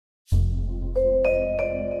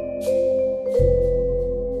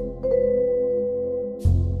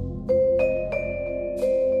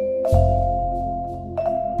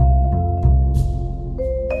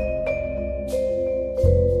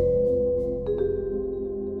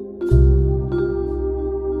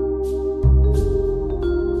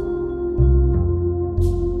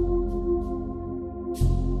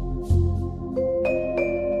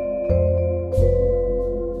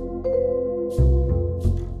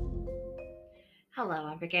Hello,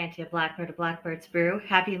 I'm Brigantia, Blackbird of Blackbird's Brew.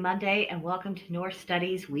 Happy Monday and welcome to Norse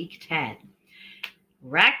Studies Week 10.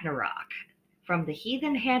 Ragnarok. From the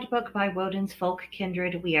Heathen Handbook by Woden's Folk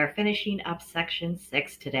Kindred, we are finishing up section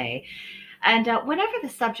 6 today. And whenever the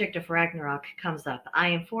subject of Ragnarok comes up, I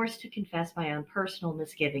am forced to confess my own personal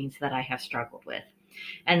misgivings that I have struggled with.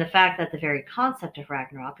 And the fact that the very concept of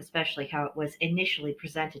Ragnarok, especially how it was initially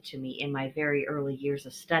presented to me in my very early years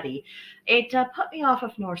of study, it put me off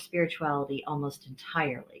of Norse spirituality almost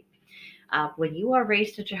entirely. When you are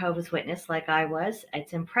raised a Jehovah's Witness like I was,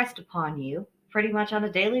 it's impressed upon you pretty much on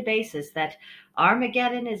a daily basis that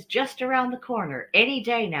Armageddon is just around the corner any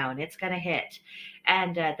day now and it's going to hit.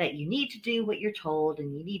 And that you need to do what you're told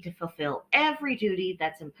and you need to fulfill every duty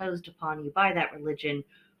that's imposed upon you by that religion,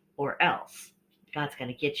 or else God's going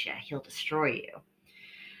to get you. He'll destroy you.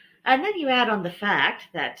 And then you add on the fact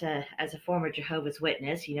that as a former Jehovah's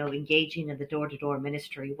Witness, engaging in the door-to-door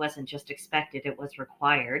ministry wasn't just expected, it was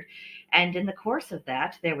required. And in the course of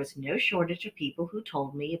that, there was no shortage of people who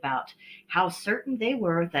told me about how certain they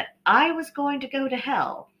were that I was going to go to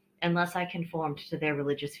hell unless I conformed to their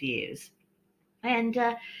religious views. And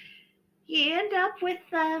you end up with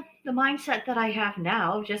the mindset that I have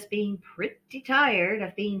now, just being pretty tired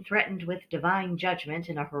of being threatened with divine judgment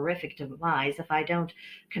and a horrific demise if I don't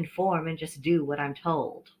conform and just do what I'm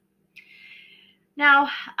told. Now,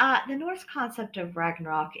 the Norse concept of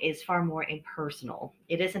Ragnarok is far more impersonal.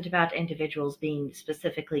 It isn't about individuals being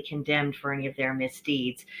specifically condemned for any of their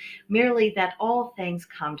misdeeds, merely that all things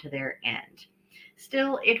come to their end.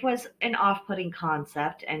 Still, it was an off-putting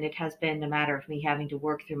concept, and it has been a matter of me having to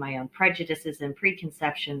work through my own prejudices and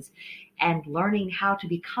preconceptions and learning how to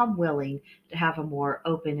become willing to have a more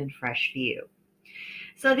open and fresh view.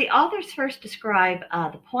 So the authors first describe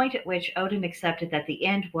the point at which Odin accepted that the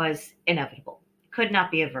end was inevitable, could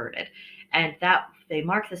not be averted, and that they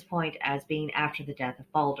mark this point as being after the death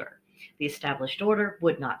of Balder. The established order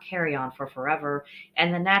would not carry on for forever,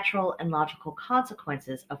 and the natural and logical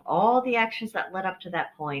consequences of all the actions that led up to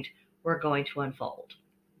that point were going to unfold.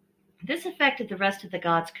 This affected the rest of the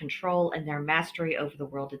gods' control and their mastery over the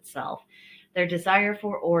world itself. Their desire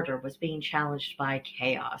for order was being challenged by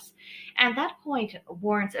chaos, and that point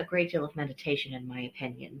warrants a great deal of meditation, in my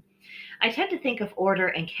opinion. I tend to think of order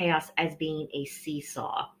and chaos as being a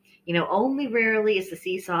seesaw. Only rarely is the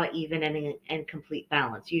seesaw even and in complete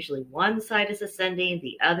balance. Usually one side is ascending,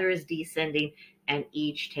 the other is descending, and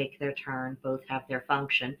each take their turn. Both have their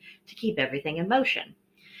function to keep everything in motion.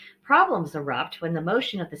 Problems erupt when the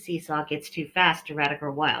motion of the seesaw gets too fast, erratic,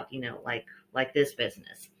 or wild, like this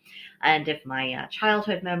business. And if my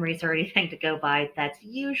childhood memories are anything to go by, that's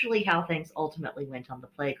usually how things ultimately went on the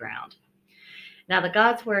playground. Now, the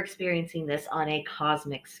gods were experiencing this on a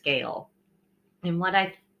cosmic scale. And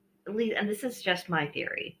and this is just my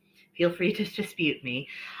theory, feel free to dispute me,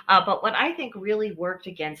 but what I think really worked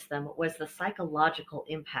against them was the psychological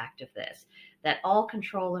impact of this, that all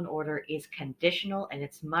control and order is conditional and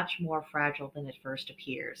it's much more fragile than it first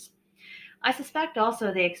appears. I suspect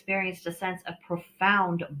also they experienced a sense of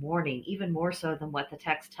profound mourning, even more so than what the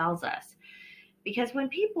text tells us. Because when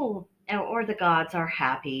people or the gods are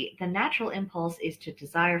happy, the natural impulse is to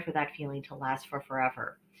desire for that feeling to last for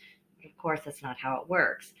forever. Of course, that's not how it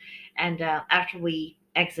works. And after we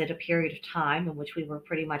exit a period of time in which we were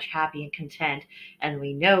pretty much happy and content, and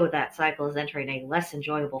we know that cycle is entering a less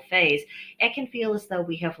enjoyable phase, it can feel as though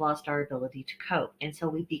we have lost our ability to cope. And so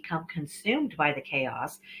we become consumed by the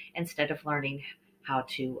chaos instead of learning how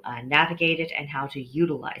to navigate it and how to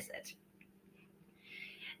utilize it.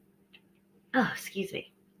 Oh, excuse me.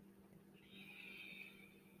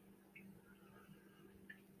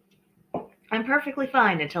 I'm perfectly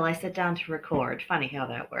fine until I sit down to record. Funny how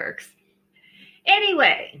that works.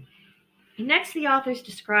 Anyway, next the authors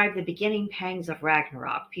describe the beginning pangs of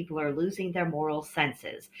Ragnarok. People are losing their moral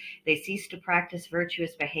senses. They cease to practice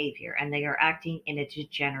virtuous behavior, and they are acting in a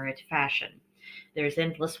degenerate fashion. There's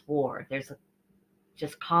endless war. There's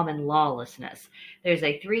just common lawlessness. There's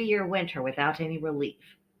a 3-year winter without any relief.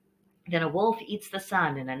 Then a wolf eats the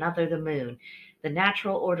sun and another the moon. The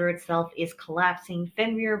natural order itself is collapsing.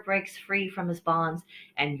 Fenrir breaks free from his bonds,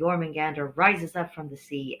 and Jormungandr rises up from the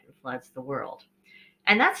sea and floods the world.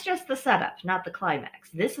 And that's just the setup, not the climax.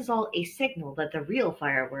 This is all a signal that the real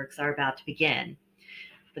fireworks are about to begin.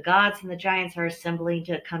 The gods and the giants are assembling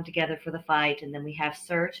to come together for the fight, and then we have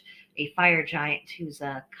Surt, a fire giant who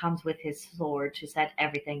comes with his sword to set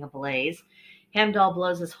everything ablaze. Heimdall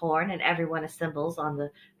blows his horn, and everyone assembles on the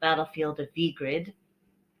battlefield of Vigrid.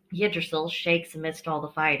 Yggdrasil shakes amidst all the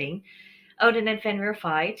fighting. Odin and Fenrir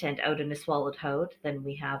fight, and Odin is swallowed whole. Then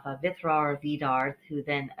we have Vithrar Vidar, who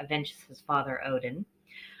then avenges his father Odin.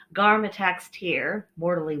 Garm attacks Tyr,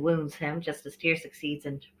 mortally wounds him just as Tyr succeeds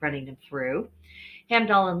in running him through.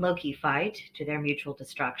 Heimdall and Loki fight to their mutual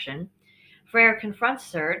destruction. Freyr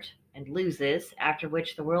confronts Surt and loses, after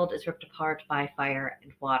which the world is ripped apart by fire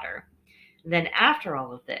and water. And then after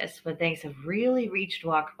all of this, when things have really reached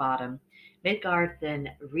rock bottom, Midgard then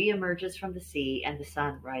re-emerges from the sea and the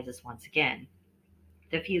sun rises once again.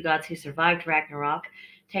 The few gods who survived Ragnarok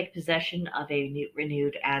take possession of a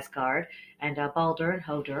renewed Asgard, and Baldur and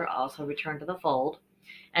Hodur also return to the fold.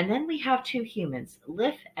 And then we have two humans,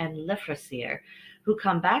 Lif and Lifrasir, who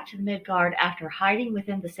come back to Midgard after hiding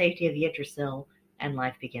within the safety of Yggdrasil, and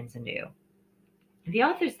life begins anew. The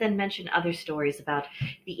authors then mention other stories about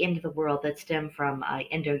the end of the world that stem from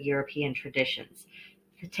Indo-European traditions,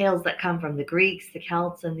 the tales that come from the Greeks, the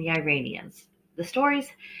Celts, and the Iranians. The stories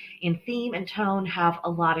in theme and tone have a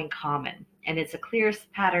lot in common, and it's a clear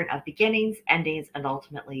pattern of beginnings, endings, and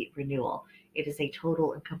ultimately renewal. It is a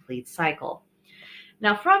total and complete cycle.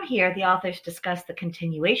 Now from here, the authors discuss the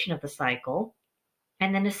continuation of the cycle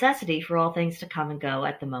and the necessity for all things to come and go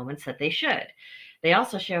at the moments that they should. They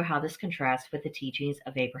also show how this contrasts with the teachings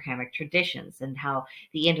of Abrahamic traditions and how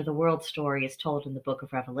the end of the world story is told in the book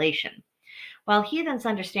of Revelation. While heathens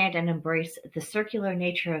understand and embrace the circular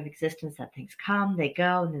nature of existence, that things come, they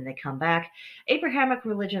go, and then they come back, Abrahamic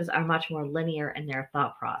religions are much more linear in their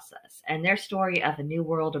thought process, and their story of a new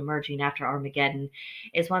world emerging after Armageddon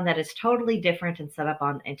is one that is totally different and set up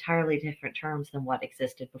on entirely different terms than what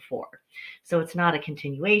existed before. So it's not a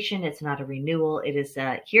continuation, it's not a renewal, it is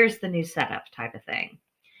here's the new setup type of thing.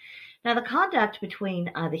 Now, the conduct between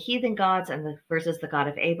the heathen gods and versus the God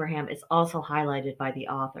of Abraham is also highlighted by the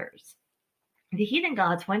authors. The heathen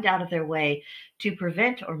gods went out of their way to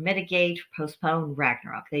prevent or mitigate, postpone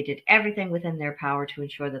Ragnarok. They did everything within their power to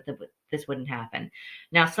ensure that this wouldn't happen.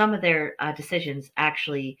 Now, some of their decisions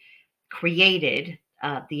actually created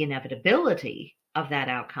the inevitability of that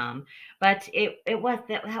outcome, but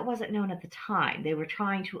that wasn't known at the time. They were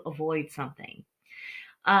trying to avoid something.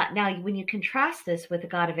 Now, when you contrast this with the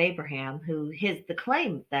God of Abraham, the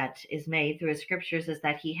claim that is made through his scriptures is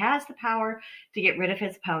that he has the power to get rid of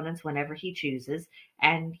his opponents whenever he chooses,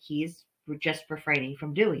 and he's just refraining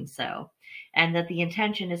from doing so. And that the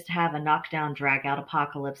intention is to have a knockdown, drag-out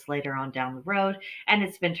apocalypse later on down the road, and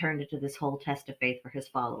it's been turned into this whole test of faith for his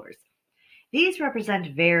followers. These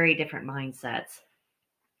represent very different mindsets,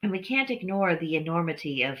 and we can't ignore the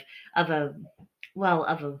enormity of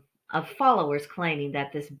followers claiming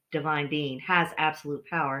that this divine being has absolute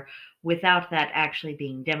power without that actually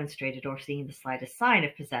being demonstrated or seeing the slightest sign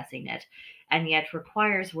of possessing it, and yet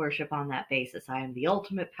requires worship on that basis. I am the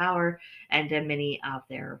ultimate power, and in many of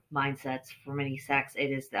their mindsets, for many sects, it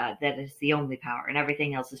is that is the only power, and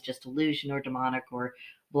everything else is just illusion or demonic or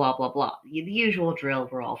blah, blah, blah. The usual drill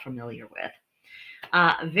we're all familiar with.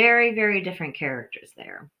 Very, very different characters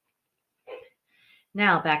there.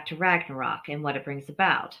 Now back to Ragnarok and what it brings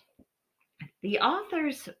about. The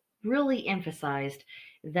authors really emphasized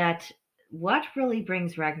that what really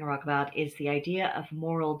brings Ragnarok about is the idea of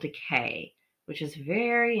moral decay, which is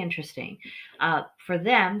very interesting. For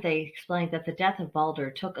them, they explained that the death of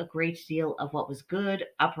Baldur took a great deal of what was good,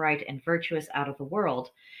 upright, and virtuous out of the world.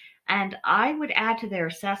 And I would add to their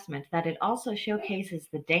assessment that it also showcases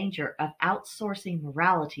the danger of outsourcing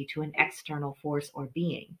morality to an external force or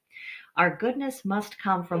being. Our goodness must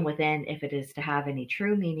come from within if it is to have any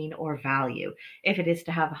true meaning or value, if it is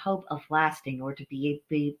to have a hope of lasting or to be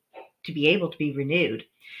able to be renewed.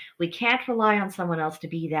 We can't rely on someone else to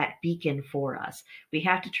be that beacon for us. We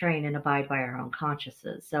have to train and abide by our own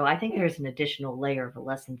consciences. So I think there's an additional layer of a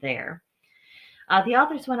lesson there. The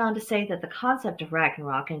authors went on to say that the concept of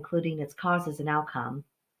Ragnarok, including its causes and outcome,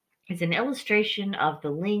 is an illustration of the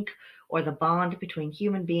link or the bond between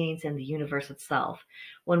human beings and the universe itself.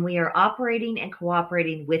 When we are operating and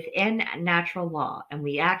cooperating within natural law and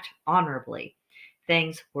we act honorably,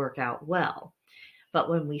 things work out well. But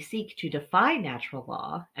when we seek to defy natural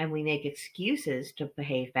law and we make excuses to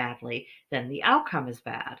behave badly, then the outcome is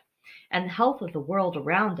bad. And the health of the world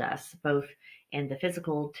around us, both in the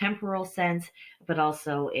physical, temporal sense, but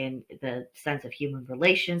also in the sense of human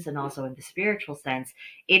relations and also in the spiritual sense,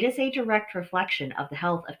 it is a direct reflection of the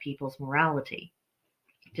health of people's morality.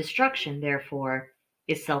 Destruction, therefore,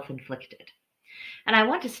 is self-inflicted. And I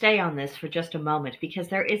want to stay on this for just a moment because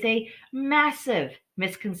there is a massive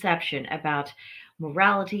misconception about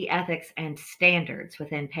morality, ethics, and standards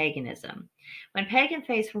within paganism. When pagan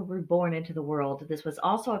faiths were reborn into the world, this was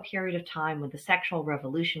also a period of time when the sexual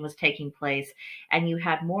revolution was taking place, and you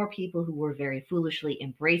had more people who were very foolishly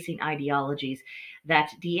embracing ideologies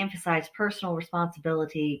that de-emphasized personal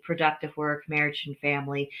responsibility, productive work, marriage and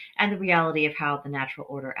family, and the reality of how the natural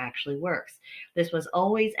order actually works. This was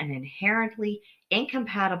always an inherently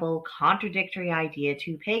incompatible, contradictory idea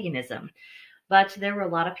to paganism. But there were a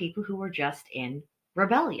lot of people who were just in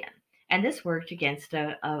rebellion. And this worked against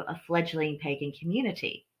a fledgling pagan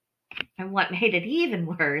community. And what made it even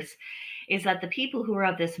worse is that the people who were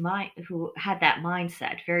of this mind, who had that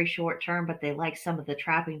mindset, very short term, but they liked some of the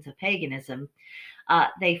trappings of paganism,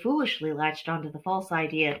 they foolishly latched onto the false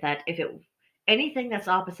idea that if it anything that's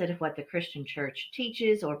opposite of what the Christian church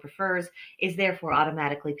teaches or prefers is therefore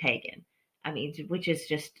automatically pagan. I mean, which is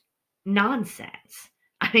just nonsense.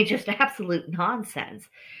 I mean, just absolute nonsense.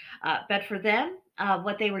 But for them,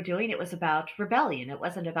 what they were doing, it was about rebellion. It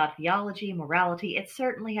wasn't about theology, morality. It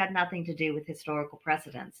certainly had nothing to do with historical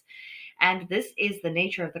precedents. And this is the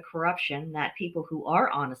nature of the corruption that people who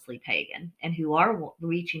are honestly pagan and who are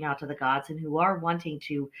reaching out to the gods and who are wanting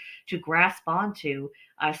to grasp onto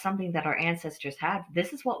something that our ancestors had,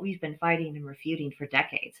 this is what we've been fighting and refuting for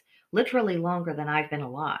decades, literally longer than I've been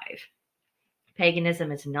alive.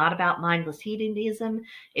 Paganism is not about mindless hedonism.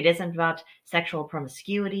 It isn't about sexual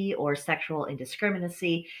promiscuity or sexual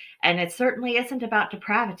indiscriminacy, and it certainly isn't about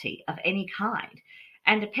depravity of any kind.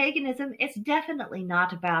 And paganism is definitely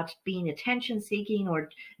not about being attention-seeking or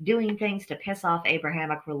doing things to piss off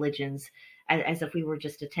Abrahamic religions as if we were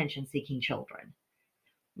just attention-seeking children.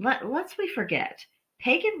 Lest we forget,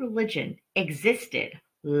 pagan religion existed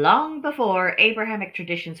long before Abrahamic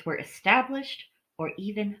traditions were established or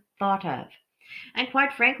even thought of. And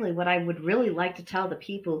quite frankly, what I would really like to tell the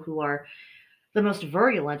people who are the most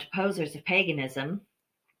virulent opposers of paganism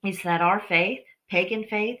is that our faith, pagan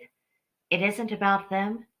faith, it isn't about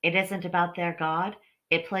them. It isn't about their God.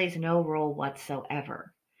 It plays no role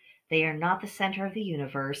whatsoever. They are not the center of the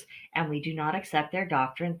universe, and we do not accept their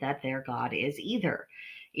doctrine that their God is either.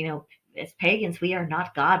 You know, as pagans, we are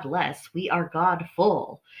not godless. We are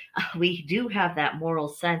godful. We do have that moral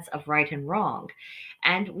sense of right and wrong.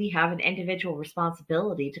 And we have an individual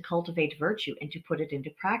responsibility to cultivate virtue and to put it into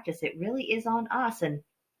practice. It really is on us. And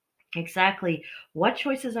exactly what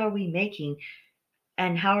choices are we making,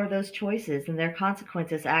 and how are those choices and their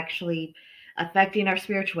consequences actually affecting our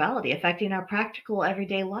spirituality, affecting our practical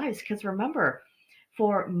everyday lives? Because remember,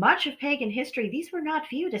 for much of pagan history, these were not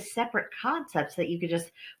viewed as separate concepts that you could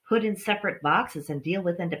just put in separate boxes and deal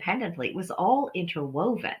with independently. It was all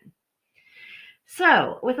interwoven.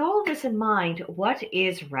 So, with all this in mind, what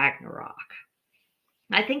is Ragnarok?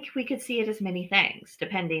 I think we could see it as many things,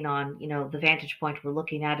 depending on, the vantage point we're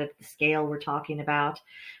looking at it, the scale we're talking about.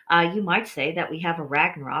 You might say that we have a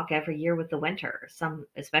Ragnarok every year with the winter,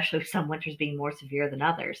 especially some winters being more severe than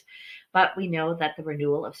others. But we know that the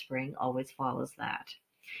renewal of spring always follows that.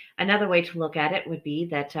 Another way to look at it would be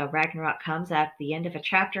that Ragnarok comes at the end of a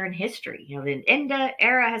chapter in history. The Enda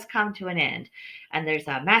era has come to an end, and there's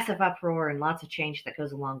a massive uproar and lots of change that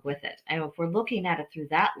goes along with it. And if we're looking at it through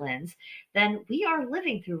that lens, then we are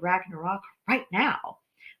living through Ragnarok right now.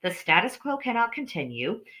 The status quo cannot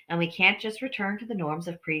continue, and we can't just return to the norms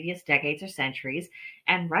of previous decades or centuries.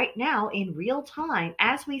 And right now, in real time,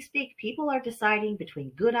 as we speak, people are deciding between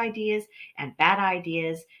good ideas and bad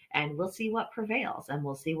ideas, and we'll see what prevails, and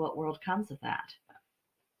we'll see what world comes of that.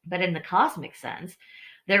 But in the cosmic sense,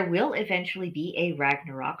 there will eventually be a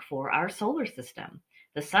Ragnarok for our solar system.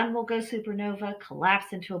 The sun will go supernova,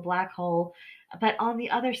 collapse into a black hole, but on the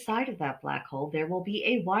other side of that black hole, there will be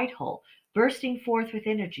a white hole, bursting forth with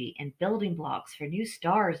energy and building blocks for new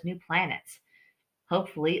stars, new planets.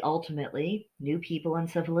 Hopefully, ultimately, new people and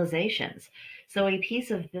civilizations. So a piece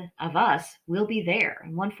of us will be there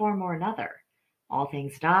in one form or another. All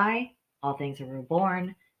things die, all things are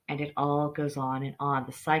reborn, and it all goes on and on.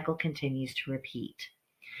 The cycle continues to repeat.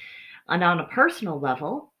 And on a personal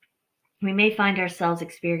level, we may find ourselves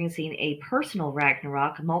experiencing a personal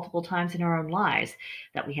Ragnarok multiple times in our own lives,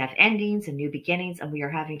 that we have endings and new beginnings, and we are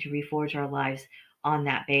having to reforge our lives on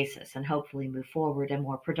that basis and hopefully move forward and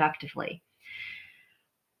more productively.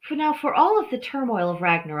 For all of the turmoil of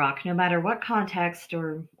Ragnarok, no matter what context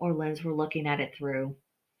or lens we're looking at it through,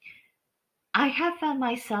 I have found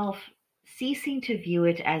myself ceasing to view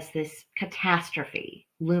it as this catastrophe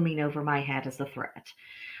looming over my head as a threat.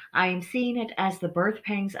 I am seeing it as the birth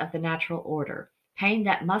pangs of the natural order, pain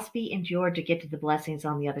that must be endured to get to the blessings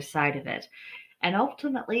on the other side of it. And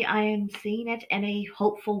ultimately, I am seeing it in a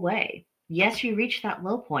hopeful way. Yes, you reach that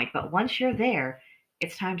low point, but once you're there,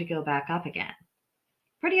 it's time to go back up again.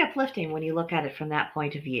 pretty uplifting when you look at it from that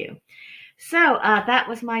point of view. So that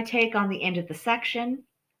was my take on the end of the section.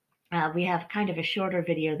 We have kind of a shorter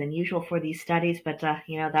video than usual for these studies, but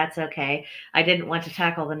that's okay. I didn't want to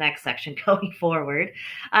tackle the next section going forward.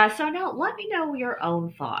 So now let me know your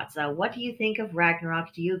own thoughts. What do you think of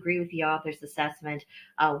Ragnarok? Do you agree with the author's assessment?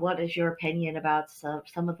 What is your opinion about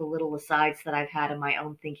some of the little asides that I've had in my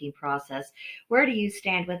own thinking process? Where do you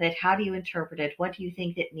stand with it? How do you interpret it? What do you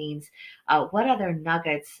think it means? What other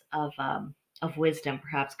nuggets of wisdom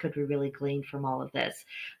perhaps could we really glean from all of this?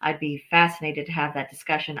 I'd be fascinated to have that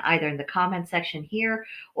discussion either in the comment section here,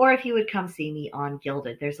 or if you would come see me on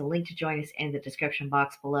Gilded. There's a link to join us in the description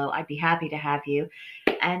box below. I'd be happy to have you,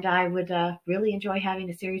 and I would really enjoy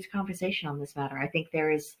having a serious conversation on this matter. I think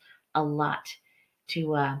there is a lot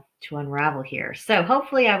to unravel here. So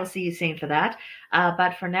hopefully I will see you soon for that.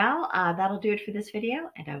 But for now, that'll do it for this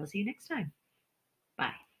video, and I will see you next time.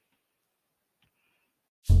 Bye.